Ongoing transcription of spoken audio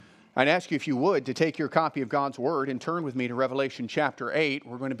I'd ask you, if you would, to take your copy of God's Word and turn with me to Revelation chapter 8.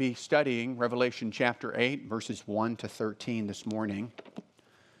 We're going to be studying Revelation chapter 8, verses 1 to 13 this morning.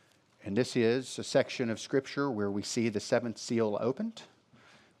 And this is a section of Scripture where we see the seventh seal opened.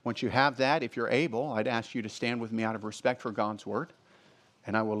 Once you have that, if you're able, I'd ask you to stand with me out of respect for God's Word.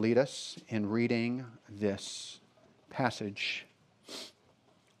 And I will lead us in reading this passage.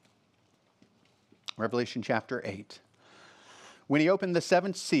 Revelation chapter 8. When he opened the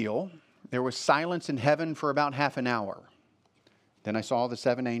seventh seal, there was silence in heaven for about half an hour. Then I saw the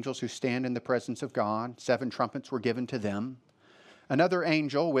seven angels who stand in the presence of God. 7 trumpets were given to them. Another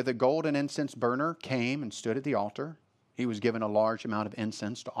angel with a golden incense burner came and stood at the altar. He was given a large amount of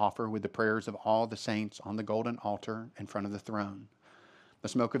incense to offer with the prayers of all the saints on the golden altar in front of the throne. The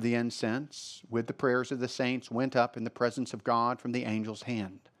smoke of the incense with the prayers of the saints went up in the presence of God from the angel's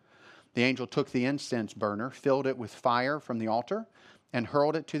hand. The angel took the incense burner, filled it with fire from the altar, and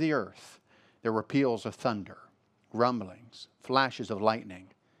hurled it to the earth. There were peals of thunder, rumblings, flashes of lightning,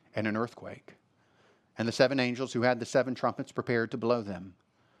 and an earthquake. And the 7 angels who had the 7 trumpets prepared to blow them.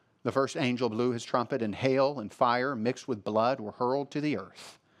 The first angel blew his trumpet, and hail and fire mixed with blood were hurled to the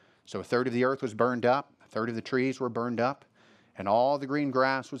earth. So a third of the earth was burned up, a third of the trees were burned up, and all the green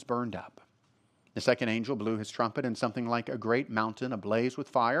grass was burned up. The second angel blew his trumpet, and something like a great mountain ablaze with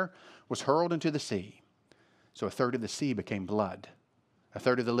fire was hurled into the sea. So a third of the sea became blood. A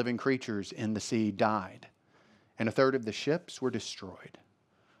third of the living creatures in the sea died, and a third of the ships were destroyed.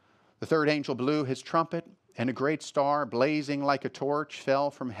 The third angel blew his trumpet, and a great star, blazing like a torch,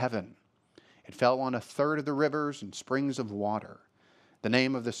 fell from heaven. It fell on a third of the rivers and springs of water. The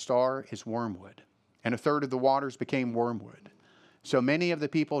name of the star is Wormwood, and a third of the waters became wormwood. So many of the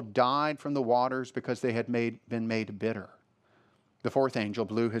people died from the waters because they had been made bitter. The fourth angel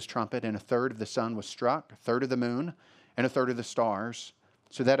blew his trumpet, and a third of the sun was struck, a third of the moon, and a third of the stars,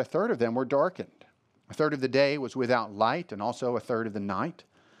 so that a third of them were darkened. A third of the day was without light, and also a third of the night.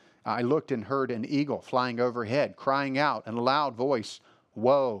 I looked and heard an eagle flying overhead, crying out in a loud voice,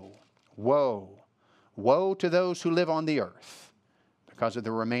 "Woe, woe, woe to those who live on the earth, because of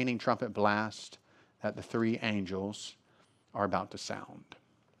the remaining trumpet blast that the 3 angels are about to sound."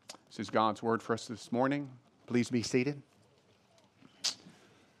 This is God's word for us this morning. Please be seated.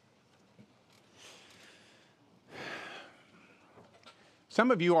 Some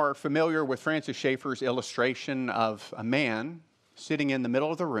of you are familiar with Francis Schaeffer's illustration of a man sitting in the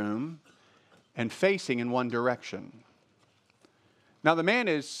middle of the room and facing in one direction. Now, the man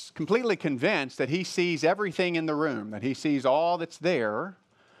is completely convinced that he sees everything in the room, that he sees all that's there.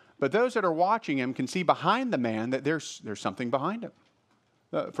 But those that are watching him can see behind the man that there's something behind him.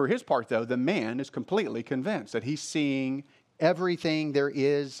 For his part, though, the man is completely convinced that he's seeing everything there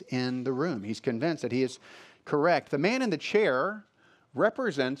is in the room. He's convinced that he is correct. The man in the chair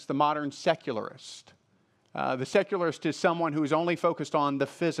represents the modern secularist. The secularist is someone who is only focused on the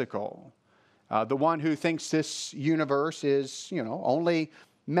physical. The one who thinks this universe is, only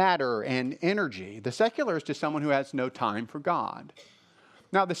matter and energy. The secularist is someone who has no time for God.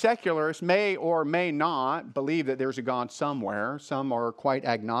 Now, the secularists may or may not believe that there's a God somewhere. Some are quite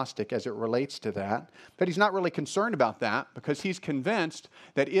agnostic as it relates to that. But he's not really concerned about that because he's convinced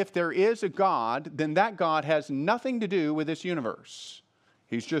that if there is a God, then that God has nothing to do with this universe.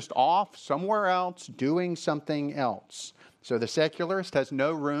 He's just off somewhere else doing something else. So the secularist has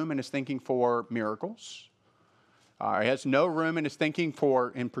no room in his thinking for miracles. He has no room in his thinking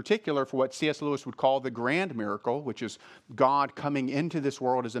in particular, for what C.S. Lewis would call the grand miracle, which is God coming into this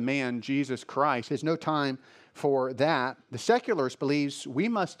world as a man, Jesus Christ. He has no time for that. The secularist believes we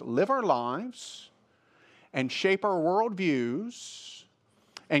must live our lives and shape our worldviews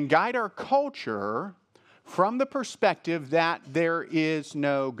and guide our culture from the perspective that there is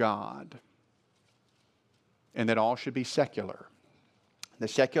no God and that all should be secular. The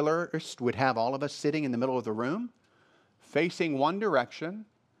secularist would have all of us sitting in the middle of the room, facing one direction,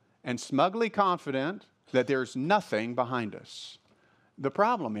 and smugly confident that there's nothing behind us. The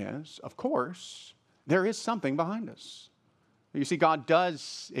problem is, of course, there is something behind us. You see, God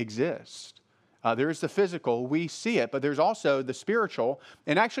does exist. There is the physical, we see it, but there's also the spiritual.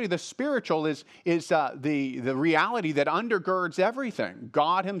 And actually the spiritual is the reality that undergirds everything.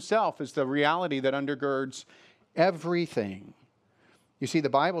 God himself is the reality that undergirds everything. You see,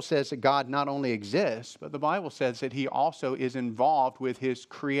 the Bible says that God not only exists, but the Bible says that he also is involved with his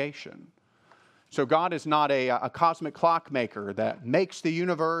creation. So God is not a cosmic clockmaker that makes the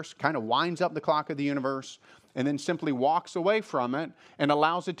universe, kind of winds up the clock of the universe, and then simply walks away from it and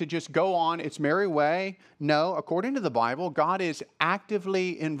allows it to just go on its merry way. No, according to the Bible, God is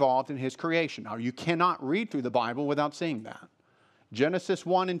actively involved in his creation. Now, you cannot read through the Bible without seeing that. Genesis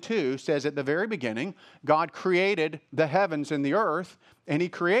 1 and 2 says at the very beginning, God created the heavens and the earth, and He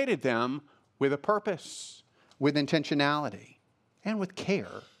created them with a purpose, with intentionality, and with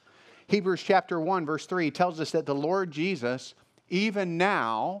care. Hebrews chapter 1 verse 3 tells us that the Lord Jesus even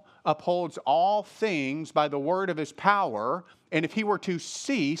now upholds all things by the word of His power. And if He were to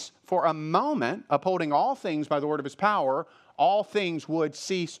cease for a moment upholding all things by the word of His power, all things would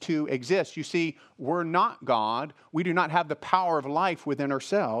cease to exist. You see, we're not God. We do not have the power of life within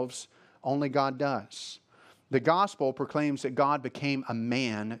ourselves. Only God does. The gospel proclaims that God became a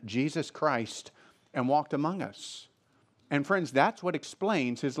man, Jesus Christ, and walked among us. And friends, that's what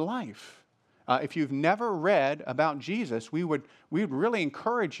explains His life. If you've never read about Jesus, we would really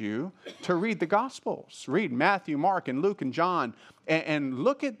encourage you to read the Gospels. Read Matthew, Mark, and Luke, and John, and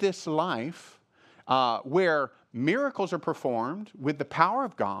look at this life where miracles are performed with the power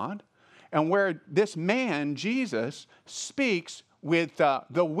of God, and where this man, Jesus, speaks with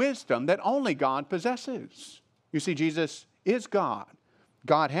the wisdom that only God possesses. You see, Jesus is God.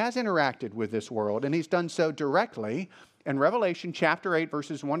 God has interacted with this world, and He's done so directly. And Revelation chapter 8,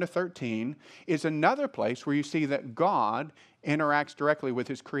 verses 1 to 13 is another place where you see that God interacts directly with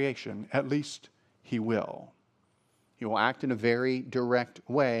His creation. At least He will. He will act in a very direct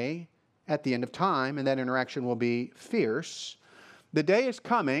way at the end of time, and that interaction will be fierce. The day is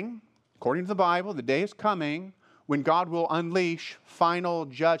coming, according to the Bible, the day is coming when God will unleash final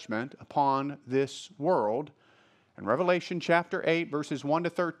judgment upon this world. And Revelation chapter 8, verses 1 to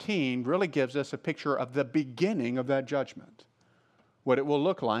 13 really gives us a picture of the beginning of that judgment. What it will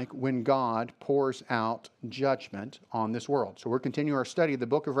look like when God pours out judgment on this world. So we're continuing our study of the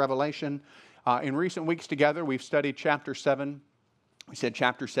book of Revelation. In recent weeks together, we've studied chapter 7. We said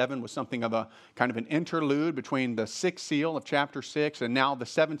chapter 7 was something of a kind of an interlude between the sixth seal of chapter 6 and now the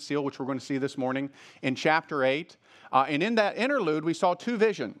seventh seal, which we're going to see this morning in chapter 8. And in that interlude, we saw two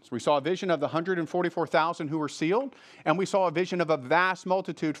visions. We saw a vision of the 144,000 who were sealed, and we saw a vision of a vast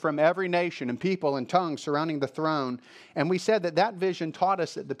multitude from every nation and people and tongue surrounding the throne. And we said that that vision taught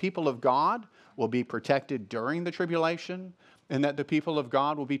us that the people of God will be protected during the tribulation, and that the people of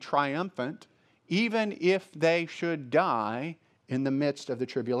God will be triumphant, even if they should die in the midst of the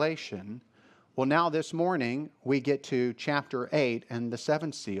tribulation. Well, now this morning, we get to chapter 8 and the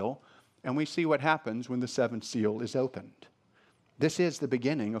seventh seal, and we see what happens when the seventh seal is opened. This is the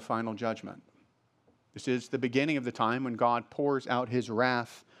beginning of final judgment. This is the beginning of the time when God pours out His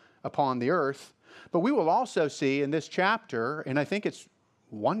wrath upon the earth. But we will also see in this chapter, and I think it's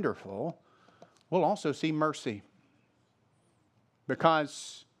wonderful, we'll also see mercy.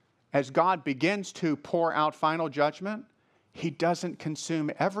 Because as God begins to pour out final judgment, He doesn't consume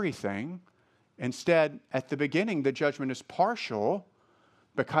everything. Instead, at the beginning, the judgment is partial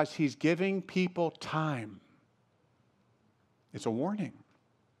because He's giving people time. It's a warning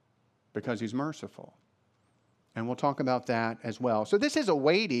because He's merciful. And we'll talk about that as well. So this is a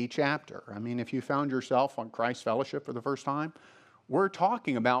weighty chapter. I mean, if you found yourself on Christ Fellowship for the first time, we're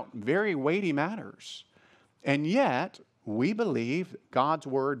talking about very weighty matters. And yet, we believe God's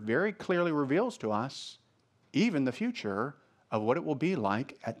Word very clearly reveals to us even the future of what it will be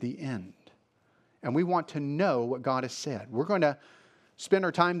like at the end. And we want to know what God has said. We're going to spend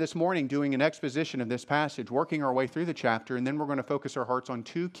our time this morning doing an exposition of this passage, working our way through the chapter, and then we're going to focus our hearts on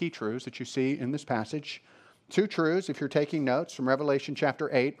two key truths that you see in this passage. Two truths, if you're taking notes, from Revelation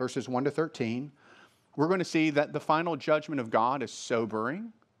chapter 8, verses 1 to 13. We're going to see that the final judgment of God is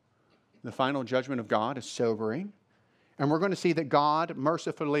sobering. The final judgment of God is sobering. And we're going to see that God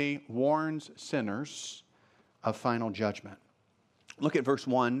mercifully warns sinners of final judgment. Look at verse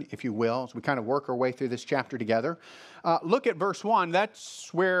 1, if you will, as we kind of work our way through this chapter together. Look at verse 1.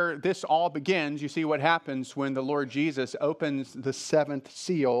 That's where this all begins. You see what happens when the Lord Jesus opens the seventh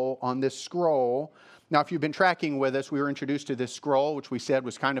seal on this scroll. Now, if you've been tracking with us, we were introduced to this scroll, which we said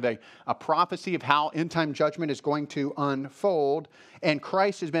was kind of a prophecy of how end-time judgment is going to unfold. And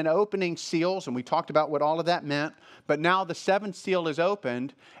Christ has been opening seals, and we talked about what all of that meant. But now the seventh seal is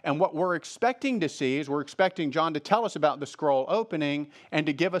opened, and what we're expecting to see is we're expecting John to tell us about the scroll opening and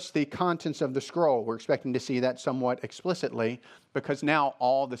to give us the contents of the scroll. We're expecting to see that somewhat explicitly because now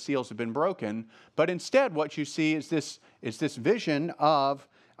all the seals have been broken. But instead, what you see is this vision of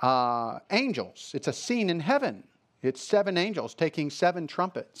angels. It's a scene in heaven. It's 7 angels taking 7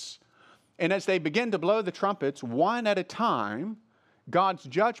 trumpets. And as they begin to blow the trumpets, one at a time, God's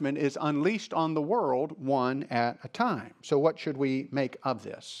judgment is unleashed on the world one at a time. So what should we make of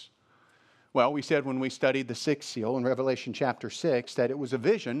this? Well, we said when we studied the 6th seal in Revelation chapter 6 that it was a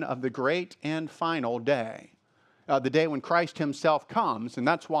vision of the great and final day. the day when Christ himself comes. And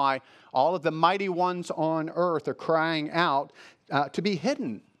that's why all of the mighty ones on earth are crying out to be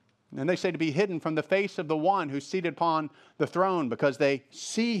hidden. And they say to be hidden from the face of the one who's seated upon the throne, because they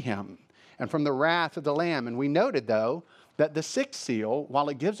see him, and from the wrath of the Lamb. And we noted, though, that the sixth seal, while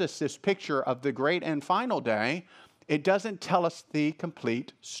it gives us this picture of the great and final day, it doesn't tell us the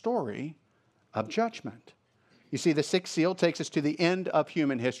complete story of judgment. You see, the sixth seal takes us to the end of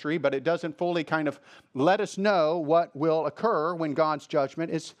human history, but it doesn't fully kind of let us know what will occur when God's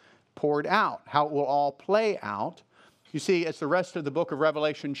judgment is poured out, how it will all play out. You see, as the rest of the book of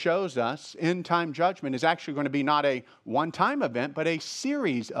Revelation shows us, end-time judgment is actually going to be not a one-time event, but a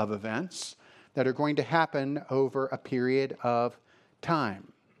series of events that are going to happen over a period of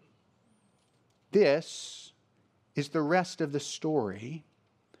time. This is the rest of the story.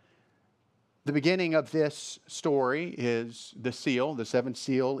 The beginning of this story is the seal. The seventh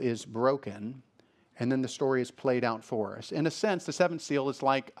seal is broken, and then the story is played out for us. In a sense, the seventh seal is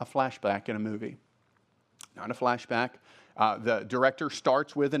like a flashback in a movie. Not a flashback. The director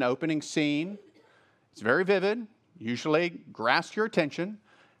starts with an opening scene. It's very vivid, usually grasps your attention.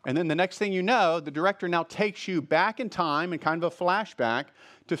 And then the next thing you know, the director now takes you back in time in kind of a flashback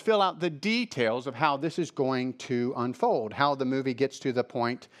to fill out the details of how this is going to unfold, how the movie gets to the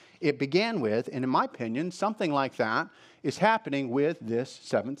point it began with. And in my opinion, something like that is happening with this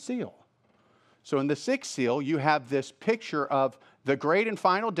seventh seal. So in the sixth seal, you have this picture of the great and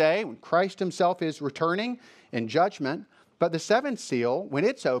final day when Christ himself is returning in judgment. But the seventh seal, when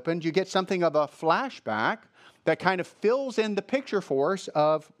it's opened, you get something of a flashback that kind of fills in the picture for us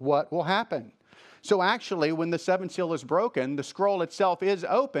of what will happen. So actually, when the seventh seal is broken, the scroll itself is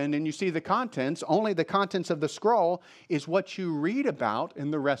opened and you see the contents. Only the contents of the scroll is what you read about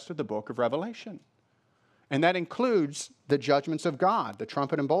in the rest of the book of Revelation. And that includes the judgments of God, the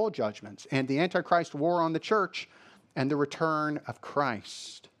trumpet and bowl judgments, and the Antichrist war on the church, and the return of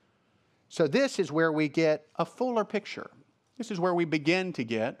Christ. So this is where we get a fuller picture. This is where we begin to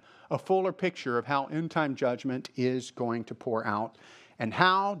get a fuller picture of how end-time judgment is going to pour out. And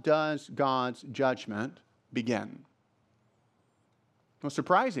how does God's judgment begin? Well,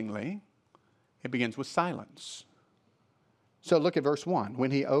 surprisingly, it begins with silence. So look at verse 1.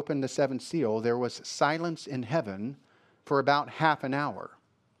 When he opened the seventh seal, there was silence in heaven for about half an hour.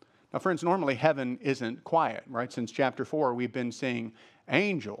 Now, friends, normally heaven isn't quiet, right? Since chapter 4, we've been seeing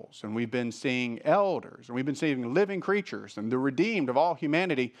angels, and we've been seeing elders, and we've been seeing living creatures, and the redeemed of all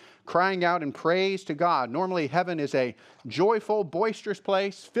humanity crying out in praise to God. Normally, heaven is a joyful, boisterous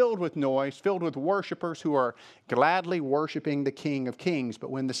place, filled with noise, filled with worshipers who are gladly worshiping the King of Kings. But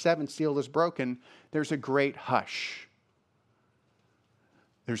when the seventh seal is broken, there's a great hush.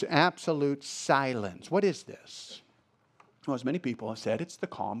 There's absolute silence. What is this? Well, as many people have said, it's the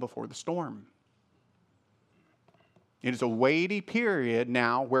calm before the storm. It is a weighty period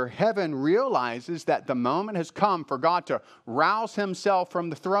now where heaven realizes that the moment has come for God to rouse himself from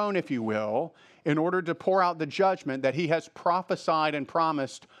the throne, if you will, in order to pour out the judgment that he has prophesied and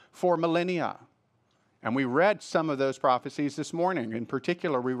promised for millennia. And we read some of those prophecies this morning. In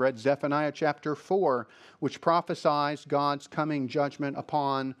particular, we read Zephaniah chapter 4, which prophesies God's coming judgment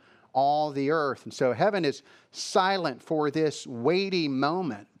upon all the earth. And so heaven is silent for this weighty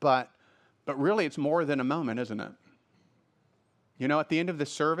moment, but really it's more than a moment, isn't it? You know, at the end of the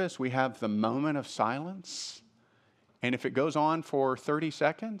service, we have the moment of silence. And if it goes on for 30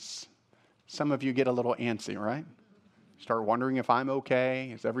 seconds, some of you get a little antsy, right? Start wondering if I'm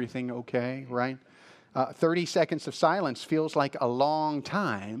okay. Is everything okay, right? 30 seconds of silence feels like a long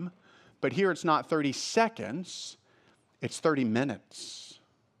time. But here it's not 30 seconds. It's 30 minutes.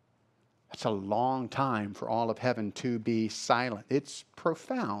 That's a long time for all of heaven to be silent. It's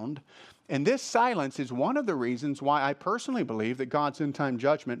profound. And this silence is one of the reasons why I personally believe that God's end-time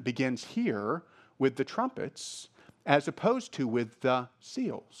judgment begins here with the trumpets as opposed to with the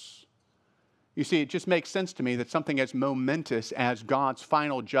seals. You see, it just makes sense to me that something as momentous as God's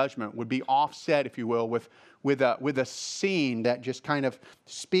final judgment would be offset, if you will, with a scene that just kind of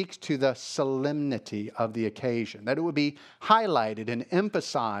speaks to the solemnity of the occasion, that it would be highlighted and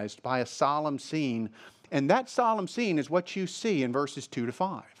emphasized by a solemn scene. And that solemn scene is what you see in verses 2 to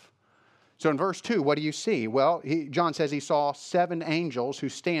 5. So in verse 2, what do you see? Well, John says he saw 7 angels who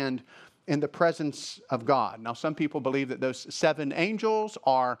stand in the presence of God. Now, some people believe that those 7 angels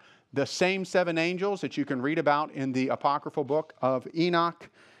are the same 7 angels that you can read about in the apocryphal book of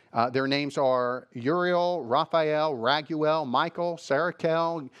Enoch. Their names are Uriel, Raphael, Raguel, Michael,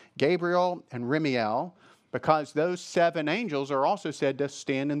 Sarakel, Gabriel, and Remiel, because those 7 angels are also said to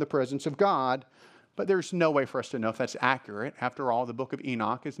stand in the presence of God But there's no way for us to know if that's accurate. After all, the book of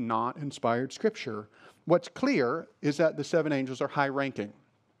Enoch is not inspired scripture. What's clear is that the 7 angels are high-ranking,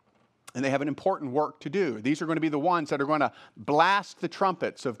 and they have an important work to do. These are going to be the ones that are going to blast the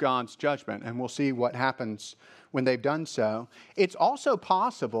trumpets of God's judgment, and we'll see what happens when they've done so. It's also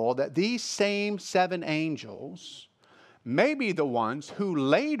possible that these same 7 angels may be the ones who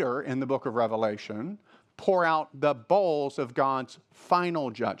later in the book of Revelation pour out the bowls of God's final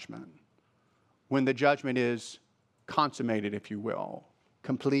judgment, when the judgment is consummated, if you will,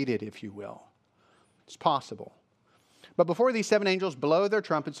 completed, if you will. It's possible. But before these 7 angels blow their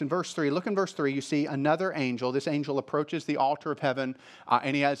trumpets, in verse 3, look in verse 3, you see another angel. This angel approaches the altar of heaven,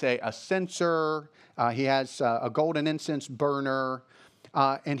 and he has a censer. He has a golden incense burner.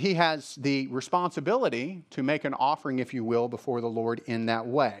 And he has the responsibility to make an offering, if you will, before the Lord in that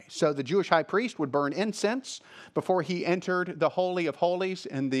way. So the Jewish high priest would burn incense before he entered the Holy of Holies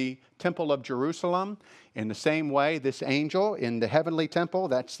in the temple of Jerusalem. In the same way, this angel in the heavenly temple,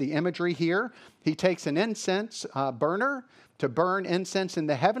 that's the imagery here, he takes an incense burner to burn incense in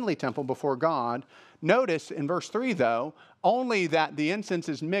the heavenly temple before God. Notice in verse 3, though, only that the incense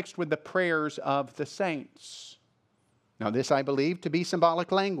is mixed with the prayers of the saints. Now, this I believe to be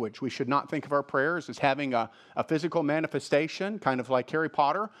symbolic language. We should not think of our prayers as having a physical manifestation, kind of like Harry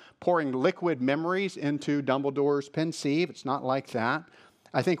Potter, pouring liquid memories into Dumbledore's pensieve. It's not like that.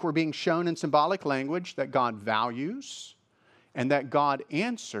 I think we're being shown in symbolic language that God values and that God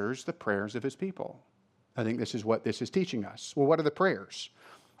answers the prayers of his people. I think this is what this is teaching us. Well, what are the prayers?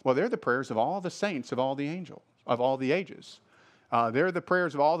 Well, they're the prayers of all the saints of all the angels, of all the ages. They're the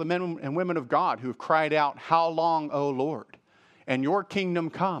prayers of all the men and women of God who have cried out, "How long, O Lord? And your kingdom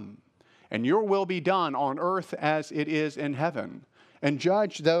come, and your will be done on earth as it is in heaven. And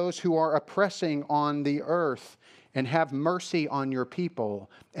judge those who are oppressing on the earth, and have mercy on your people,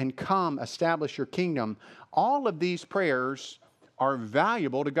 and come, establish your kingdom." All of these prayers are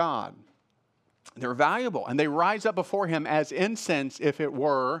valuable to God. They're valuable, and they rise up before him as incense, if it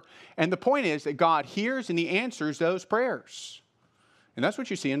were. And the point is that God hears and he answers those prayers. And that's what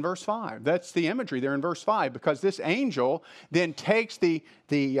you see in verse 5. That's the imagery there in verse 5, because this angel then takes the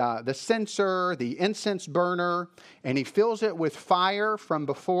censer, the incense burner, and he fills it with fire from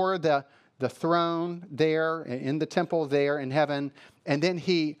before the throne there, in the temple there in heaven, and then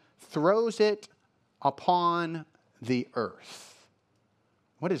he throws it upon the earth.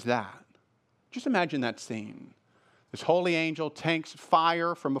 What is that? Just imagine that scene. This holy angel takes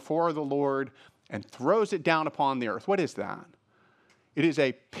fire from before the Lord and throws it down upon the earth. What is that? It is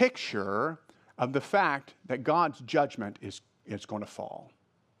a picture of the fact that God's judgment is going to fall.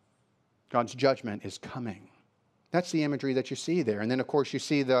 God's judgment is coming. That's the imagery that you see there. And then, of course, you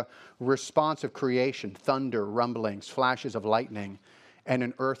see the response of creation, thunder, rumblings, flashes of lightning, and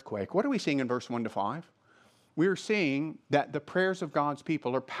an earthquake. What are we seeing in verse 1 to 5? We are seeing that the prayers of God's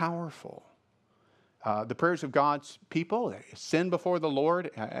people are powerful. The prayers of God's people, they sin before the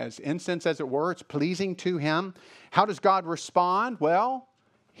Lord as incense, as it were. It's pleasing to him. How does God respond? Well,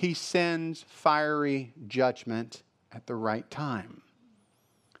 he sends fiery judgment at the right time.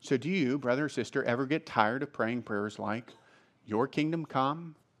 So do you, brother or sister, ever get tired of praying prayers like, "Your kingdom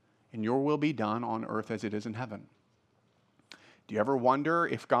come and your will be done on earth as it is in heaven"? Do you ever wonder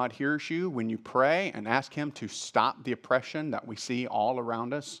if God hears you when you pray and ask him to stop the oppression that we see all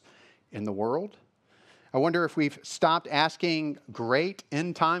around us in the world? I wonder if we've stopped asking great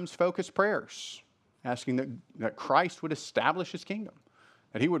end times focused prayers, asking that Christ would establish his kingdom,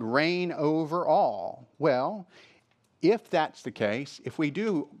 that he would reign over all. Well, if that's the case, if we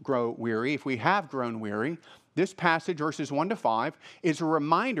do grow weary, if we have grown weary, this passage, verses 1 to 5, is a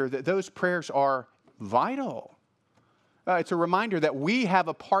reminder that those prayers are vital. It's a reminder that we have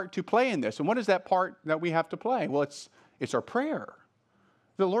a part to play in this. And what is that part that we have to play? Well, it's our prayer.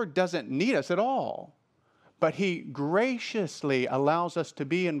 The Lord doesn't need us at all, but he graciously allows us to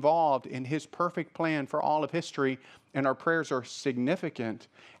be involved in his perfect plan for all of history, and our prayers are significant,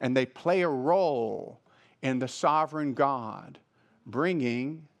 and they play a role in the sovereign God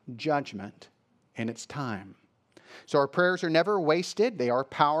bringing judgment in its time. So our prayers are never wasted. They are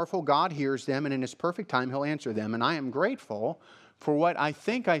powerful. God hears them, and in his perfect time, he'll answer them. And I am grateful for what I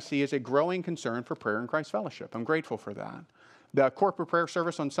think I see as a growing concern for prayer in Christ Fellowship. I'm grateful for that. The corporate prayer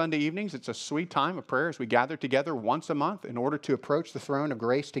service on Sunday evenings, it's a sweet time of prayer as we gather together once a month in order to approach the throne of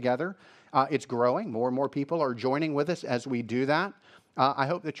grace together. It's growing. More and more people are joining with us as we do that. I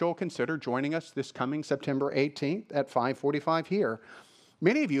hope that you'll consider joining us this coming September 18th at 5:45 here.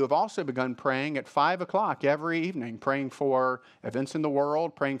 Many of you have also begun praying at 5 o'clock every evening, praying for events in the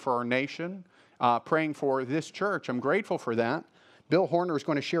world, praying for our nation, praying for this church. I'm grateful for that. Bill Horner is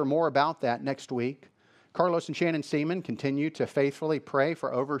going to share more about that next week. Carlos and Shannon Seaman continue to faithfully pray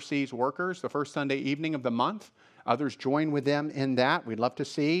for overseas workers the first Sunday evening of the month. Others join with them in that. We'd love to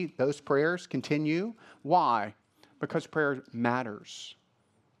see those prayers continue. Why? Because prayer matters.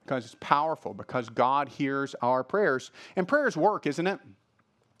 Because it's powerful. Because God hears our prayers. And prayers work, isn't it?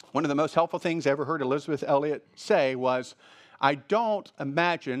 One of the most helpful things I ever heard Elizabeth Elliot say was, I don't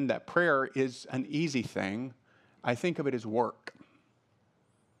imagine that prayer is an easy thing. I think of it as work.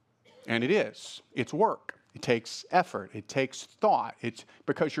 And it is. It's work. It takes effort. It takes thought. It's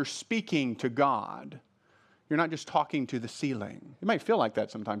because you're speaking to God. You're not just talking to the ceiling. It might feel like that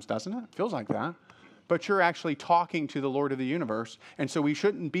sometimes, doesn't it? It feels like that. But you're actually talking to the Lord of the universe. And so we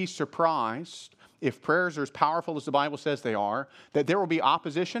shouldn't be surprised if prayers are as powerful as the Bible says they are, that there will be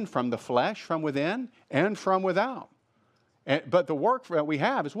opposition from the flesh, from within, and from without. But the work that we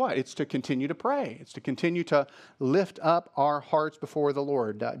have is what? It's to continue to pray. It's to continue to lift up our hearts before the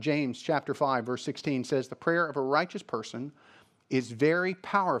Lord. James chapter 5, verse 16 says, the prayer of a righteous person is very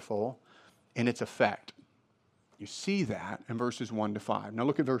powerful in its effect. You see that in verses 1 to 5. Now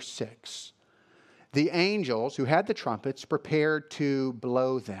look at verse 6. The angels who had the trumpets prepared to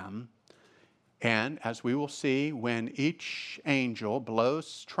blow them. And as we will see, when each angel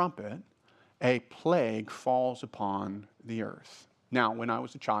blows trumpet, a plague falls upon the earth. Now, when I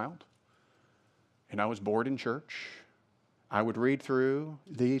was a child and I was bored in church, I would read through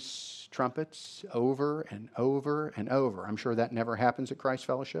these trumpets over and over and over. I'm sure that never happens at Christ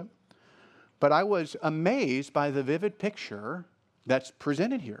Fellowship. But I was amazed by the vivid picture that's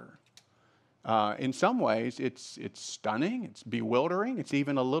presented here. In some ways, it's stunning, it's bewildering, it's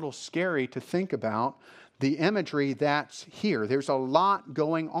even a little scary to think about the imagery that's here. There's a lot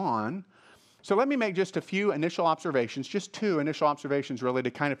going on. So let me make just a few initial observations, just two initial observations really, to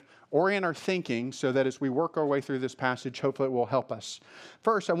kind of orient our thinking so that as we work our way through this passage, hopefully it will help us.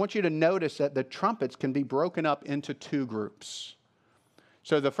 First, I want you to notice that the trumpets can be broken up into two groups.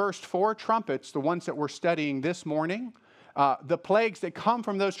 So the first four trumpets, the ones that we're studying this morning, the plagues that come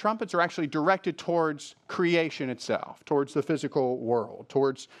from those trumpets are actually directed towards creation itself, towards the physical world,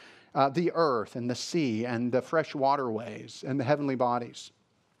 towards the earth and the sea and the fresh waterways and the heavenly bodies.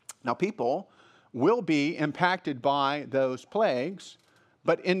 Now, people will be impacted by those plagues,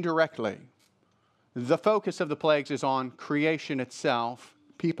 but indirectly. The focus of the plagues is on creation itself.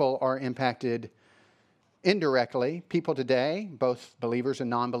 People are impacted indirectly. People today, both believers and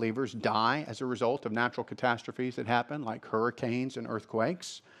non-believers, die as a result of natural catastrophes that happen, like hurricanes and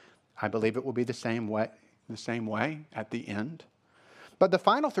earthquakes. I believe it will be the same way at the end. But the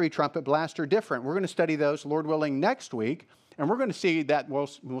final three trumpet blasts are different. We're going to study those, Lord willing, next week. And we're going to see that,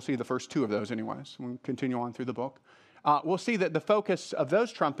 we'll see the first two of those anyways. We'll continue on through the book. We'll see that the focus of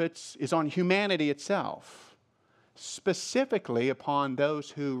those trumpets is on humanity itself, specifically upon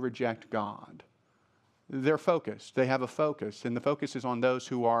those who reject God. They're focused. They have a focus, and the focus is on those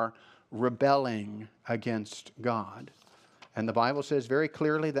who are rebelling against God. And the Bible says very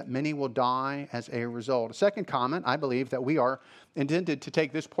clearly that many will die as a result. A second comment, I believe that we are intended to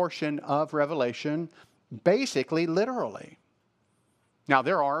take this portion of Revelation basically literally. Now,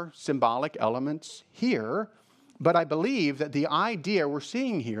 there are symbolic elements here, but I believe that the idea we're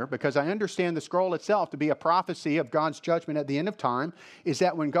seeing here, because I understand the scroll itself to be a prophecy of God's judgment at the end of time, is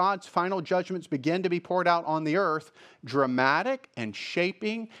that when God's final judgments begin to be poured out on the earth, dramatic and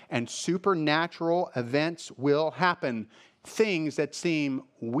shaping and supernatural events will happen. Things that seem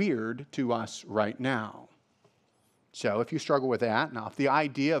weird to us right now. So if you struggle with that, now if the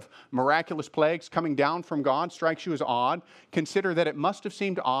idea of miraculous plagues coming down from God strikes you as odd, consider that it must have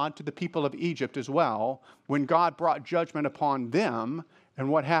seemed odd to the people of Egypt as well when God brought judgment upon them. And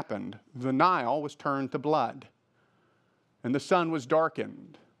what happened? The Nile was turned to blood, and the sun was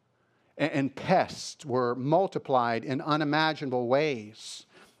darkened, and pests were multiplied in unimaginable ways.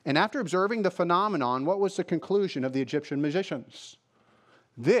 And after observing the phenomenon, what was the conclusion of the Egyptian magicians?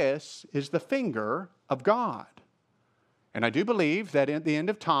 This is the finger of God. And I do believe that at the end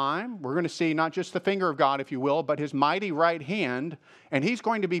of time, we're going to see not just the finger of God, if you will, but his mighty right hand. And he's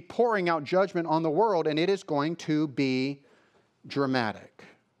going to be pouring out judgment on the world, and it is going to be dramatic.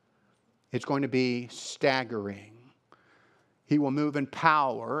 It's going to be staggering. He will move in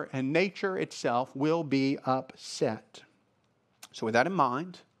power, and nature itself will be upset. So with that in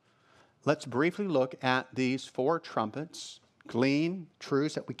mind, let's briefly look at these four trumpets, glean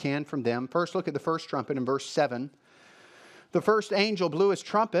truths that we can from them. First, look at the first trumpet in verse 7. The first angel blew his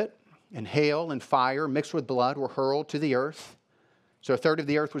trumpet, and hail and fire mixed with blood were hurled to the earth. So a third of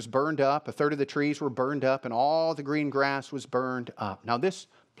the earth was burned up, a third of the trees were burned up, and all the green grass was burned up. Now this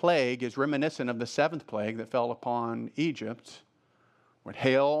plague is reminiscent of the seventh plague that fell upon Egypt when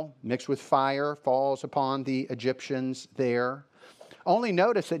hail mixed with fire falls upon the Egyptians there. Only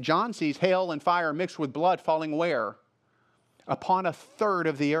notice that John sees hail and fire mixed with blood falling where? Upon a third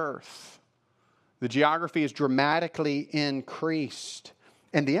of the earth. The geography is dramatically increased.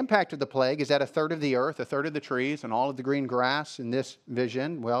 And the impact of the plague is that a third of the earth, a third of the trees, and all of the green grass in this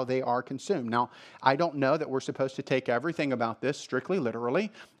vision, well, they are consumed. Now, I don't know that we're supposed to take everything about this strictly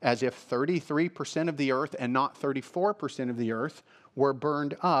literally, as if 33% of the earth and not 34% of the earth were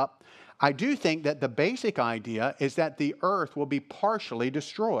burned up. I do think that the basic idea is that the earth will be partially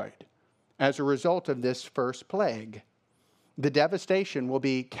destroyed as a result of this first plague. The devastation will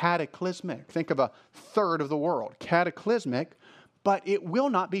be cataclysmic. Think of a third of the world, cataclysmic, but it will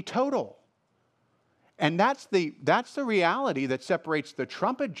not be total. And that's the reality that separates the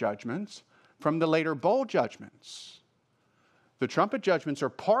trumpet judgments from the later bowl judgments. The trumpet judgments are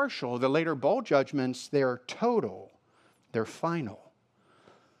partial. The later bowl judgments, they're total. They're final.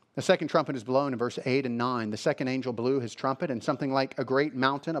 The second trumpet is blown in verse 8 and 9. The second angel blew his trumpet, and something like a great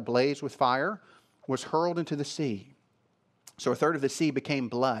mountain ablaze with fire was hurled into the sea. So a third of the sea became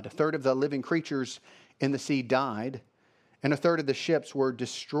blood. A third of the living creatures in the sea died, and a third of the ships were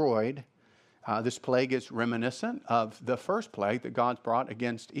destroyed. This plague is reminiscent of the first plague that God brought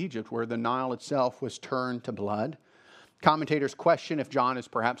against Egypt, where the Nile itself was turned to blood. Commentators question if John is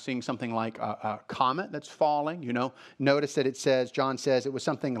perhaps seeing something like a comet that's falling. You know, notice that John says it was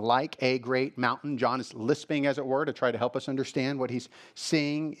something like a great mountain. John is lisping, as it were, to try to help us understand what he's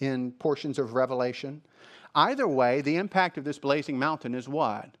seeing in portions of Revelation. Either way, the impact of this blazing mountain is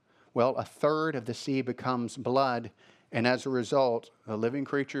what? Well, a third of the sea becomes blood, and as a result, the living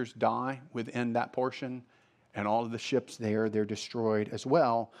creatures die within that portion, and all of the ships there, they're destroyed as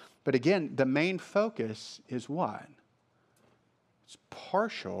well. But again, the main focus is what? It's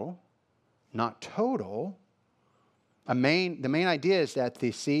partial, not total. The main idea is that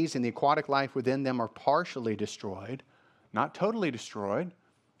the seas and the aquatic life within them are partially destroyed, not totally destroyed,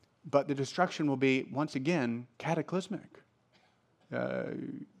 but the destruction will be, once again, cataclysmic.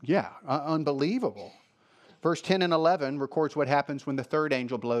 Unbelievable. Verse 10 and 11 records what happens when the third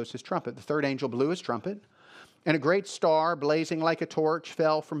angel blows his trumpet. The third angel blew his trumpet, and a great star, blazing like a torch,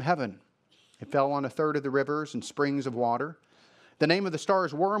 fell from heaven. It fell on a third of the rivers and springs of water. The name of the star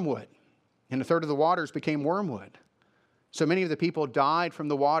is Wormwood, and a third of the waters became wormwood. So many of the people died from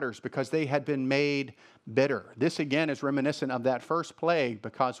the waters because they had been made bitter. This again is reminiscent of that first plague,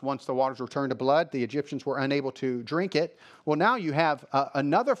 because once the waters were turned to blood, the Egyptians were unable to drink it. Well, now you have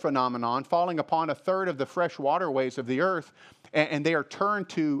another phenomenon falling upon a third of the fresh waterways of the earth, and they are turned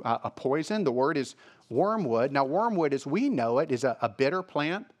to a poison. The word is wormwood. Now, wormwood, as we know it, is a bitter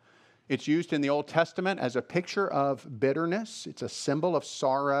plant. It's used in the Old Testament as a picture of bitterness. It's a symbol of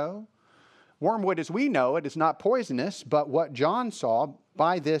sorrow. Wormwood, as we know it, is not poisonous, but what John saw,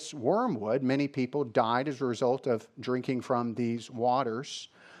 by this wormwood, many people died as a result of drinking from these waters.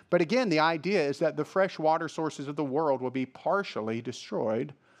 But again, the idea is that the fresh water sources of the world will be partially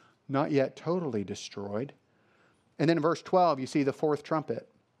destroyed, not yet totally destroyed. And then in verse 12, you see the fourth trumpet.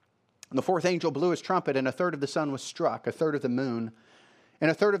 And the fourth angel blew his trumpet, and a third of the sun was struck, a third of the moon, and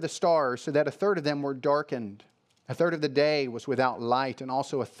a third of the stars, so that a third of them were darkened. A third of the day was without light, and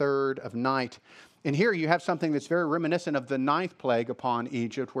also a third of night. And here you have something that's very reminiscent of the ninth plague upon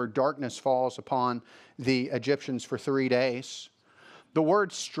Egypt, where darkness falls upon the Egyptians for 3 days. The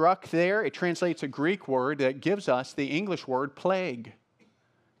word struck there, it translates a Greek word that gives us the English word plague.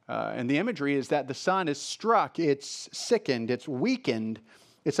 And the imagery is that the sun is struck, it's sickened, it's weakened,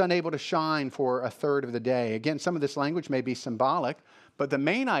 it's unable to shine for a third of the day. Again, some of this language may be symbolic, but the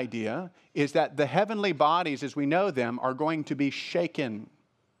main idea is that the heavenly bodies, as we know them, are going to be shaken.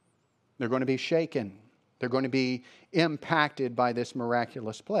 They're going to be shaken. They're going to be impacted by this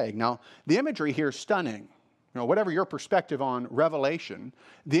miraculous plague. Now, the imagery here is stunning. You know, whatever your perspective on Revelation,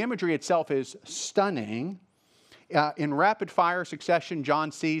 the imagery itself is stunning. In rapid fire succession,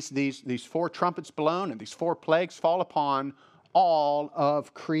 John sees these four trumpets blown and these four plagues fall upon all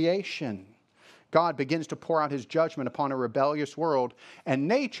of creation. God begins to pour out his judgment upon a rebellious world, and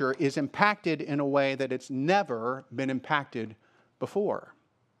nature is impacted in a way that it's never been impacted before.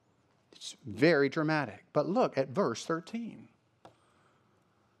 It's very dramatic. But look at verse 13.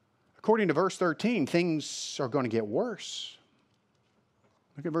 According to verse 13, things are going to get worse.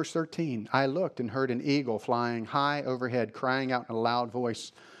 Look at verse 13. I looked and heard an eagle flying high overhead, crying out in a loud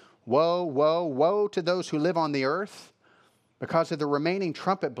voice, "Woe, woe, woe to those who live on the earth, because of the remaining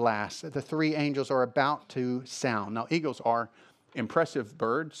trumpet blasts that the three angels are about to sound." Now, eagles are impressive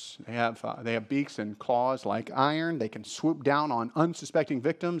birds. They have beaks and claws like iron. They can swoop down on unsuspecting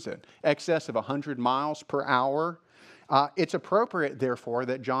victims at excess of 100 miles per hour. It's appropriate, therefore,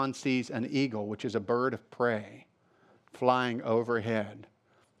 that John sees an eagle, which is a bird of prey, flying overhead,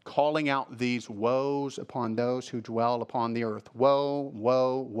 calling out these woes upon those who dwell upon the earth. Woe,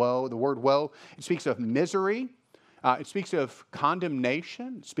 woe, woe. The word woe, it speaks of misery. It speaks of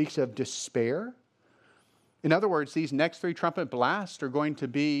condemnation. It speaks of despair. In other words, these next three trumpet blasts are going to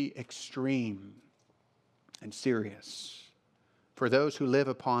be extreme and serious for those who live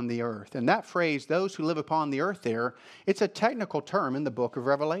upon the earth. And that phrase, those who live upon the earth there, it's a technical term in the book of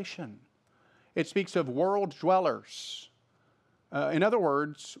Revelation. It speaks of world dwellers. In other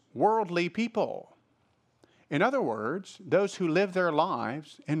words, worldly people. In other words, those who live their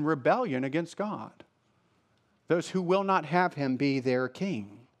lives in rebellion against God. Those who will not have him be their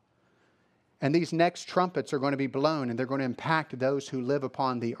king. And these next trumpets are going to be blown, and they're going to impact those who live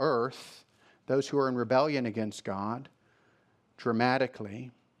upon the earth, those who are in rebellion against God,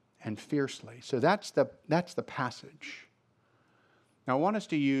 dramatically and fiercely. So that's the passage. Now I want us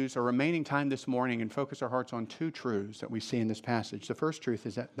to use our remaining time this morning and focus our hearts on two truths that we see in this passage. The first truth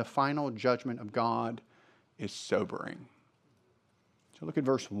is that the final judgment of God is sobering. So look at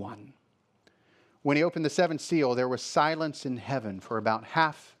verse 1. When he opened the seventh seal, there was silence in heaven for about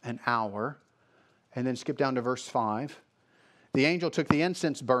half an hour. And then skip down to verse 5. The angel took the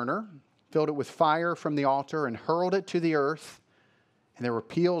incense burner, filled it with fire from the altar, and hurled it to the earth. And there were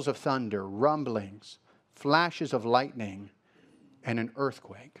peals of thunder, rumblings, flashes of lightning, and an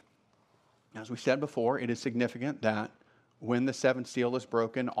earthquake. As we said before, it is significant that when the seventh seal is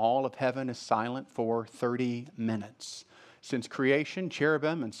broken, all of heaven is silent for 30 minutes. Since creation,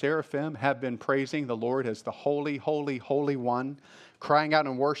 cherubim and seraphim have been praising the Lord as the holy, holy, holy one, crying out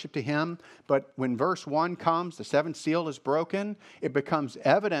in worship to him. But when verse 1 comes, the seventh seal is broken, it becomes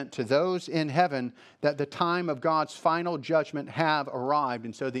evident to those in heaven that the time of God's final judgment have arrived.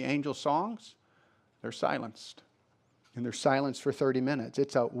 And so the angel songs, they're silenced. And they're silenced for 30 minutes.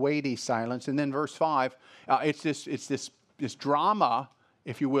 It's a weighty silence. And then verse 5, it's this drama,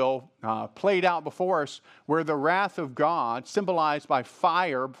 if you will, played out before us, where the wrath of God, symbolized by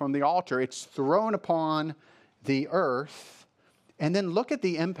fire from the altar, it's thrown upon the earth. And then look at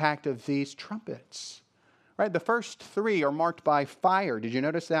the impact of these trumpets. Right? The first three are marked by fire. Did you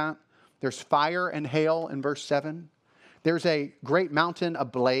notice that? There's fire and hail in verse 7. There's a great mountain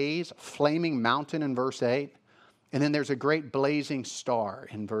ablaze, flaming mountain in verse 8. And then there's a great blazing star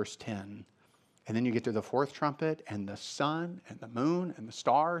in verse 10. And then you get to the fourth trumpet, and the sun and the moon and the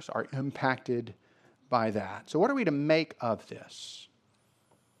stars are impacted by that. So what are we to make of this?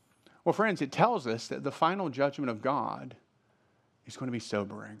 Well, friends, it tells us that the final judgment of God is going to be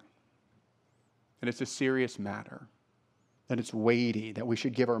sobering. And it's a serious matter. That it's weighty, that we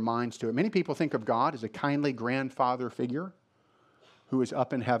should give our minds to it. Many people think of God as a kindly grandfather figure who is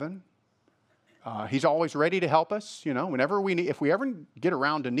up in heaven. He's always ready to help us, whenever we need. If we ever get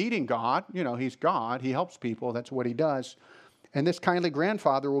around to needing God, he's God. He helps people. That's what he does. And this kindly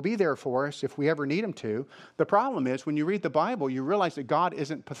grandfather will be there for us if we ever need him to. The problem is, when you read the Bible, you realize that God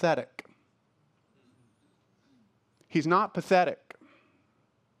isn't pathetic. He's not pathetic.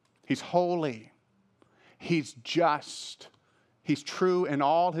 He's holy. He's just. He's true in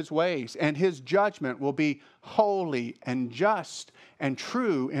all his ways. And his judgment will be holy and just and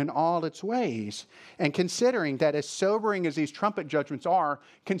true in all its ways. And considering that as sobering as these trumpet judgments are,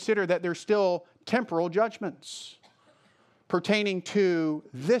 consider that they're still temporal judgments pertaining to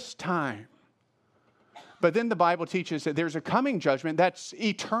this time. But then the Bible teaches that there's a coming judgment that's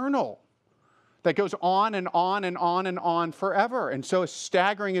eternal, that goes on and on and on and on forever. And so as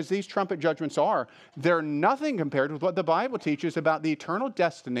staggering as these trumpet judgments are, they're nothing compared with what the Bible teaches about the eternal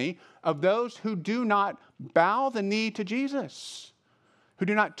destiny of those who do not bow the knee to Jesus, who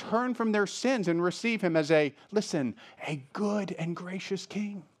do not turn from their sins and receive him as a good and gracious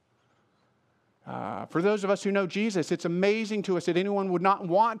king. For those of us who know Jesus, it's amazing to us that anyone would not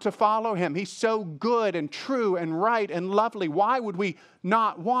want to follow him. He's so good and true and right and lovely. Why would we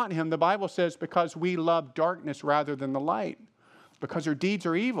not want him? The Bible says because we love darkness rather than the light. Because our deeds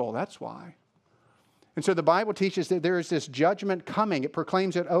are evil, that's why. And so the Bible teaches that there is this judgment coming. It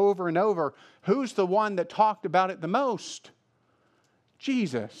proclaims it over and over. Who's the one that talked about it the most?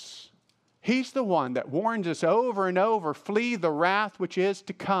 Jesus. He's the one that warns us over and over, flee the wrath which is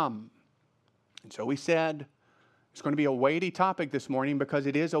to come. And so we said it's going to be a weighty topic this morning because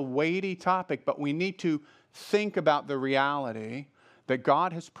it is a weighty topic, but we need to think about the reality that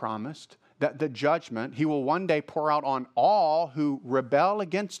God has promised that the judgment he will one day pour out on all who rebel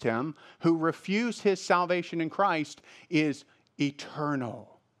against him, who refuse his salvation in Christ, is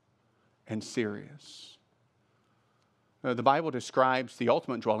eternal and serious. The Bible describes the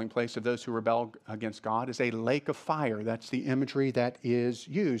ultimate dwelling place of those who rebel against God as a lake of fire. That's the imagery that is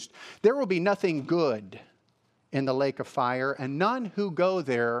used. There will be nothing good in the lake of fire, and none who go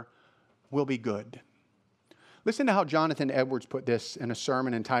there will be good. Listen to how Jonathan Edwards put this in a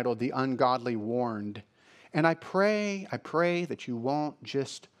sermon entitled "The Ungodly Warned." And I pray that you won't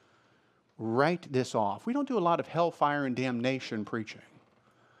just write this off. We don't do a lot of hellfire and damnation preaching.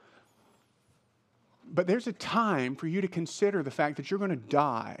 But there's a time for you to consider the fact that you're going to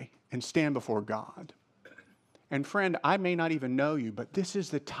die and stand before God. And friend, I may not even know you, but this is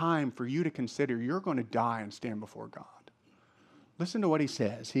the time for you to consider you're going to die and stand before God. Listen to what he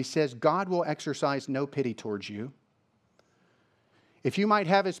says. He says, God will exercise no pity towards you. If you might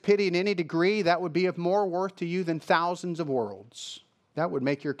have his pity in any degree, that would be of more worth to you than thousands of worlds. That would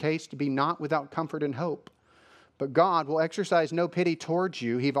make your case to be not without comfort and hope. But God will exercise no pity towards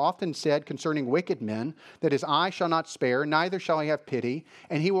you. He've often said concerning wicked men that his eye shall not spare, neither shall he have pity,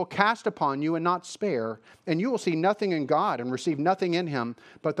 and he will cast upon you and not spare. And you will see nothing in God and receive nothing in him,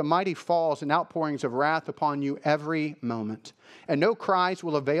 but the mighty falls and outpourings of wrath upon you every moment. And no cries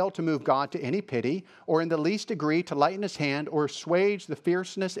will avail to move God to any pity, or in the least degree to lighten his hand, or assuage the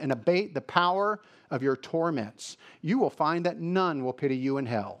fierceness and abate the power of your torments. You will find that none will pity you in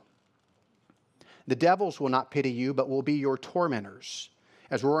hell. The devils will not pity you, but will be your tormentors,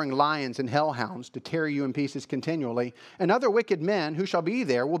 as roaring lions and hellhounds, to tear you in pieces continually. And other wicked men who shall be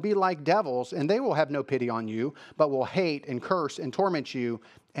there will be like devils, and they will have no pity on you, but will hate and curse and torment you,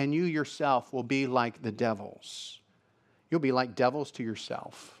 and you yourself will be like the devils. You'll be like devils to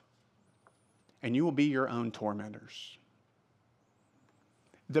yourself, and you will be your own tormentors.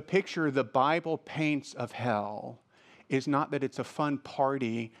 The picture the Bible paints of hell is not that it's a fun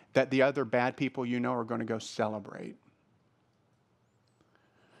party that the other bad people you know are going to go celebrate.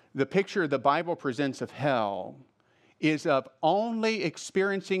 The picture the Bible presents of hell is of only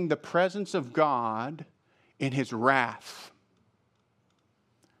experiencing the presence of God in his wrath.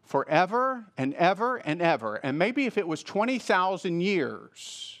 Forever and ever and ever. And maybe if it was 20,000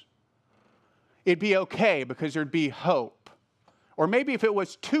 years, it'd be okay because there'd be hope. Or maybe if it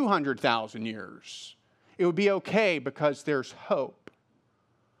was 200,000 years, it would be okay because there's hope.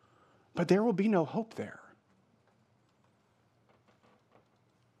 But there will be no hope there.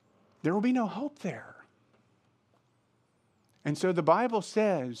 There will be no hope there. And so the Bible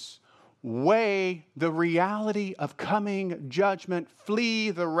says, weigh the reality of coming judgment. Flee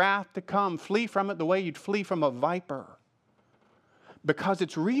the wrath to come. Flee from it the way you'd flee from a viper. Because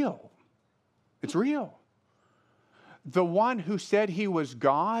it's real. It's real. The one who said he was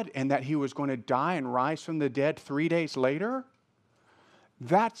God and that he was going to die and rise from the dead 3 days later,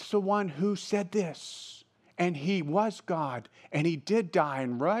 that's the one who said this. And he was God, and he did die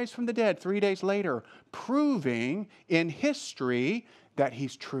and rise from the dead 3 days later, proving in history that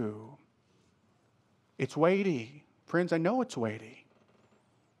he's true. It's weighty. Friends, I know it's weighty.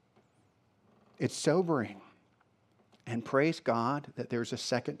 It's sobering. And praise God that there's a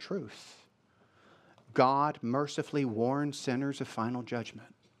second truth. God mercifully warns sinners of final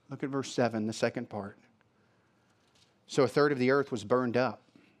judgment. Look at verse 7, the second part. So a third of the earth was burned up.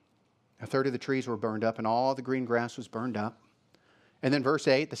 A third of the trees were burned up, and all the green grass was burned up. And then verse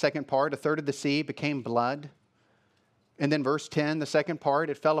 8, the second part, a third of the sea became blood. And then verse 10, the second part,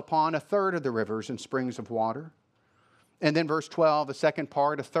 it fell upon a third of the rivers and springs of water. And then verse 12, the second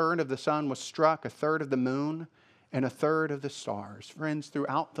part, a third of the sun was struck, a third of the moon, and a third of the stars. Friends,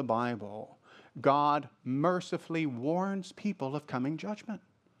 throughout the Bible, God mercifully warns people of coming judgment.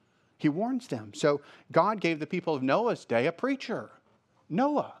 He warns them. So God gave the people of Noah's day a preacher,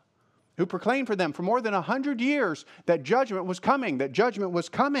 Noah, who proclaimed for them for more than 100 years that judgment was coming,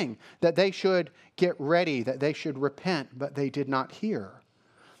 that they should get ready, that they should repent, but they did not hear.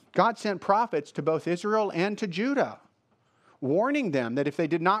 God sent prophets to both Israel and to Judah, warning them that if they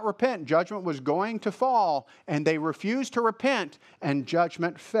did not repent, judgment was going to fall, and they refused to repent, and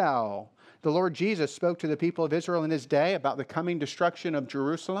judgment fell. The Lord Jesus spoke to the people of Israel in his day about the coming destruction of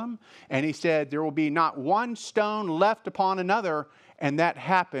Jerusalem. And he said, there will be not one stone left upon another. And that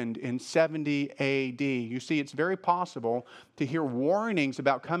happened in 70 AD. You see, it's very possible to hear warnings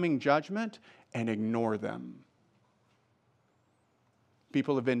about coming judgment and ignore them.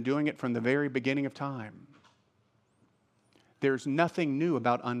 People have been doing it from the very beginning of time. There's nothing new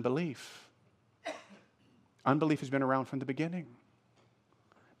about unbelief. Unbelief has been around from the beginning.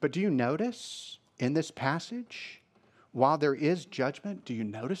 But do you notice in this passage, while there is judgment, do you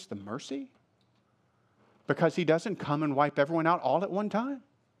notice the mercy? Because he doesn't come and wipe everyone out all at one time.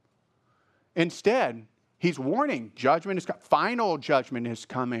 Instead, He's warning. Final judgment is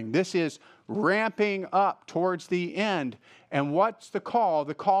coming. This is ramping up towards the end. And what's the call?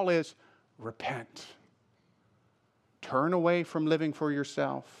 The call is repent. Turn away from living for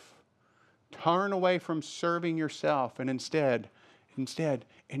yourself. Turn away from serving yourself, and instead,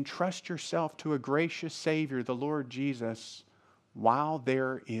 entrust yourself to a gracious Savior, the Lord Jesus, while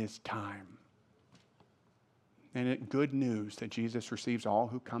there is time. And good news that Jesus receives all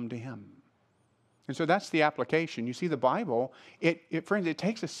who come to him. And so that's the application. You see, the Bible, friends, it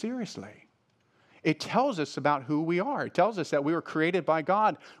takes us seriously. It tells us about who we are. It tells us that we were created by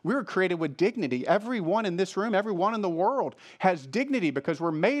God. We were created with dignity. Everyone in this room, everyone in the world has dignity because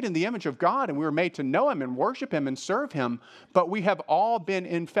we're made in the image of God, and we were made to know him and worship him and serve him. But we have all been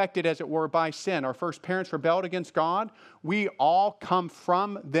infected, as it were, by sin. Our first parents rebelled against God. We all come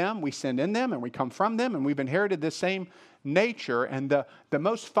from them. We sinned in them, and we come from them, and we've inherited this same nature. And the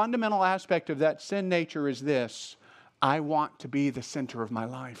most fundamental aspect of that sin nature is this: I want to be the center of my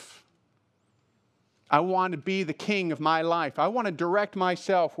life. I want to be the king of my life. I want to direct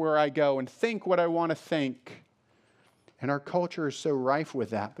myself where I go and think what I want to think. And our culture is so rife with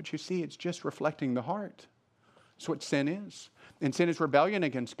that. But you see, it's just reflecting the heart. That's what sin is. And sin is rebellion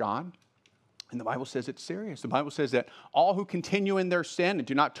against God. And the Bible says it's serious. The Bible says that all who continue in their sin and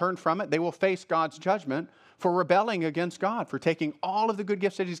do not turn from it, they will face God's judgment for rebelling against God, for taking all of the good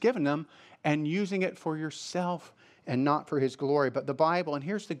gifts that he's given them and using it for yourself and not for his glory. But the Bible, and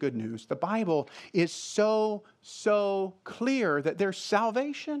here's the good news, the Bible is so clear that there's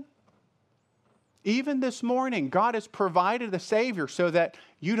salvation. Even this morning, God has provided a Savior so that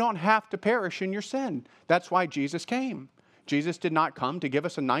you don't have to perish in your sin. That's why Jesus came. Jesus did not come to give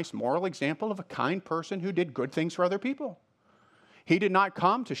us a nice moral example of a kind person who did good things for other people. He did not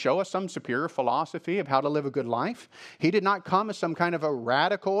come to show us some superior philosophy of how to live a good life. He did not come as some kind of a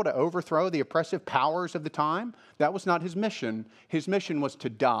radical to overthrow the oppressive powers of the time. That was not his mission. His mission was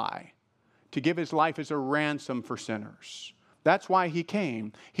to die, to give his life as a ransom for sinners. That's why he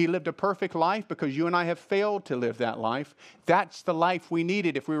came. He lived a perfect life because you and I have failed to live that life. That's the life we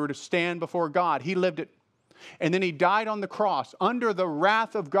needed if we were to stand before God. He lived it. And then he died on the cross under the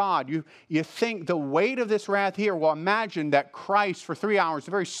wrath of God. You think the weight of this wrath here. Well, imagine that Christ for 3 hours,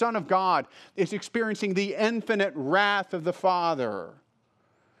 the very Son of God, is experiencing the infinite wrath of the Father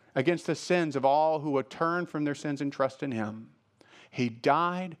against the sins of all who would turn from their sins and trust in him. He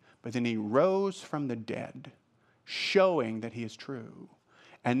died, but then he rose from the dead, showing that he is true.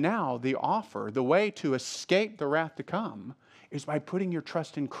 And now the offer, the way to escape the wrath to come, is by putting your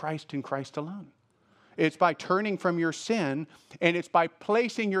trust in Christ and Christ alone. It's by turning from your sin, and it's by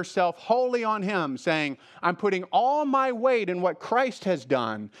placing yourself wholly on him, saying, I'm putting all my weight in what Christ has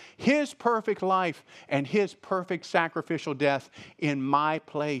done, his perfect life and his perfect sacrificial death in my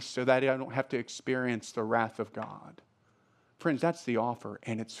place so that I don't have to experience the wrath of God. Friends, that's the offer,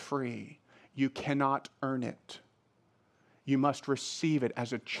 and it's free. You cannot earn it. You must receive it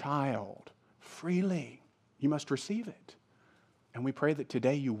as a child freely. You must receive it. And we pray that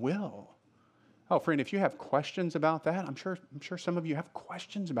today you will. Oh, friend, if you have questions about that, I'm sure some of you have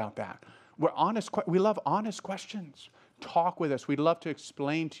questions about that. We love honest questions. Talk with us. We'd love to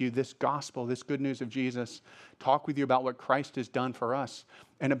explain to you this gospel, this good news of Jesus. Talk with you about what Christ has done for us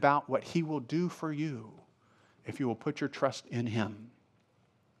and about what he will do for you if you will put your trust in him.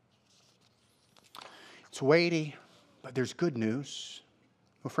 It's weighty, but there's good news.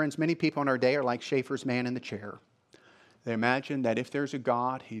 Well, friends, many people in our day are like Schaeffer's man in the chair. They imagine that if there's a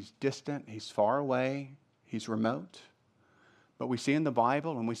God, he's distant, he's far away, he's remote. But we see in the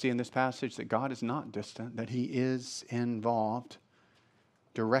Bible, and we see in this passage, that God is not distant, that he is involved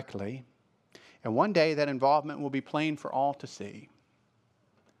directly. And one day that involvement will be plain for all to see,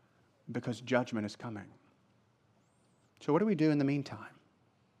 because judgment is coming. So what do we do in the meantime?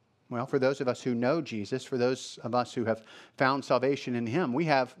 Well, for those of us who know Jesus, for those of us who have found salvation in him, we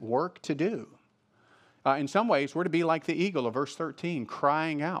have work to do. In some ways, we're to be like the eagle of verse 13,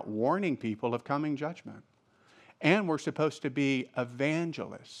 crying out, warning people of coming judgment. And we're supposed to be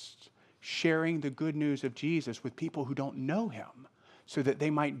evangelists, sharing the good news of Jesus with people who don't know him, so that they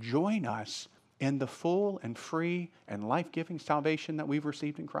might join us in the full and free and life-giving salvation that we've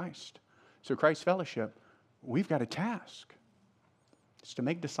received in Christ. So Christ Fellowship, we've got a task. It's to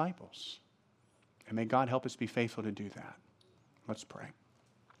make disciples. And may God help us be faithful to do that. Let's pray.